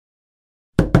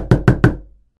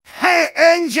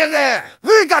engineer!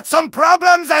 We got some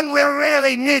problems and we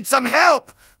really need some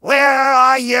help! Where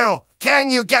are you? Can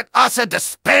you get us a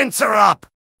dispenser up?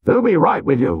 They'll be right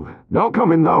with you. Don't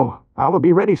come in, though. I'll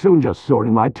be ready soon, just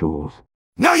sorting my tools.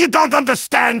 No, you don't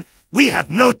understand! We have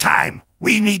no time!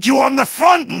 We need you on the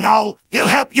front now! He'll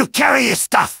help you carry your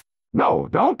stuff! No,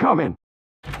 don't come in.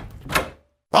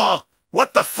 Oh,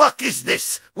 what the fuck is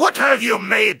this? What have you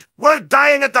made? We're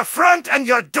dying at the front and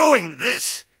you're doing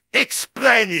this!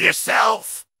 Explain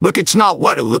yourself! Look, it's not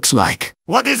what it looks like.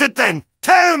 What is it then?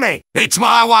 Tell me! It's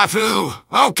my waifu,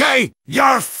 okay?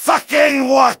 You're fucking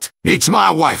what? It's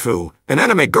my waifu, an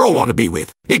anime girl I want to be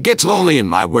with. It gets lonely in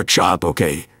my workshop,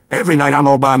 okay? Every night I'm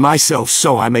all by myself,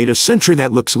 so I made a sentry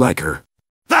that looks like her.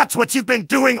 That's what you've been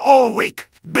doing all week!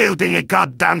 Building a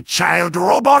goddamn child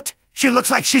robot? She looks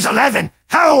like she's 11.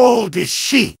 How old is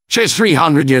she? She's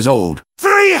 300 years old.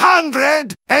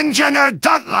 300? Engineer,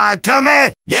 don't lie to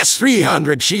me! Yes,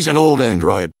 300. She's an old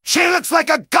android. She looks like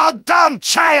a goddamn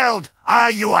child!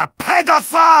 Are you a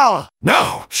pedophile?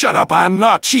 No, shut up, I'm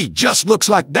not. She just looks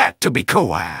like that to be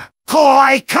kawaii.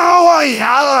 Kawaii?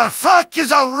 How the fuck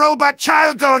is a robot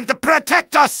child going to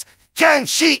protect us? Can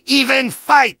she even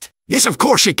fight? Yes, of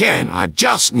course she can. I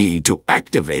just need to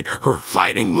activate her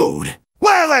fighting mode.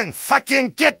 Well then,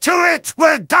 fucking get to it!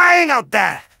 We're dying out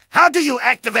there! How do you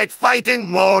activate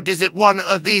fighting mode? Is it one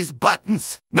of these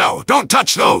buttons? No, don't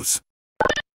touch those!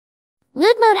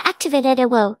 Mood mode activated.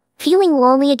 Whoa. Feeling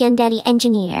lonely again, Daddy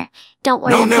Engineer. Don't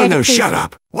worry. No, shut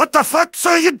up. What the fuck?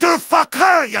 So you do fuck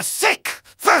her? You're sick!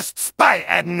 First spy,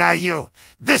 and now you.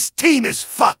 This team is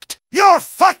fucked. You're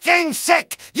fucking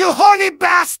sick! You horny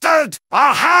bastard!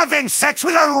 Are having sex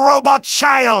with a robot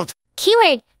child!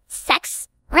 Keyword. Sex.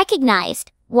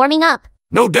 Recognized. Warming up.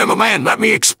 No, demo man, let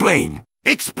me explain.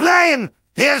 Explain!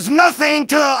 There's nothing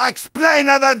to explain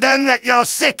other than that you're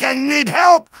sick and need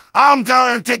help. I'm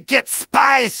going to get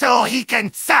Spy so he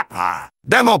can zap her.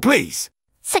 Demo, please.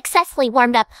 Successfully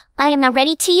warmed up. I am now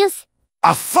ready to use.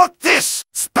 Fuck this!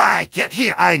 Spy, get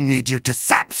here. I need you to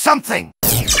zap something.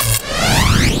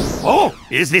 Oh,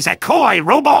 is this a kawaii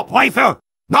robot waifu?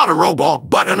 Not a robot,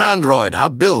 but an android. I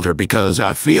built her because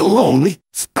I feel lonely.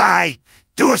 Spy,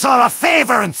 do us all a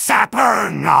favor and zap her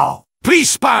now.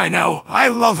 Please, Spy, now. I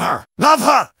love her. Love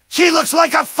her? She looks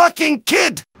like a fucking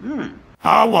kid.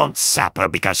 I won't zap her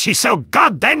because she's so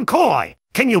goddamn coy.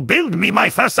 Can you build me my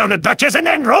first on a Duchess and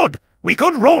Android? We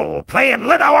could role play and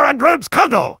let our androids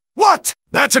cuddle. What?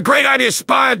 That's a great idea,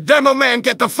 Spy. Demo man,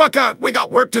 get the fuck out. We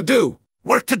got work to do.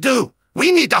 Work to do?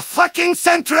 We need a fucking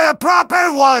sentry, a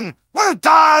proper one. We're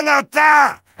dying out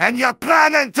there, and you're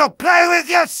planning to play with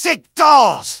your sick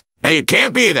dolls. Hey, it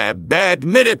can't be that bad.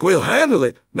 Admit it, we'll handle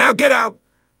it. Now get out.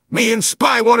 Me and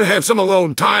Spy want to have some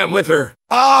alone time with her.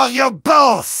 Oh, you're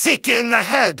both sick in the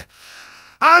head.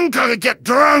 I'm gonna get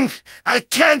drunk. I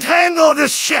can't handle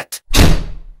this shit.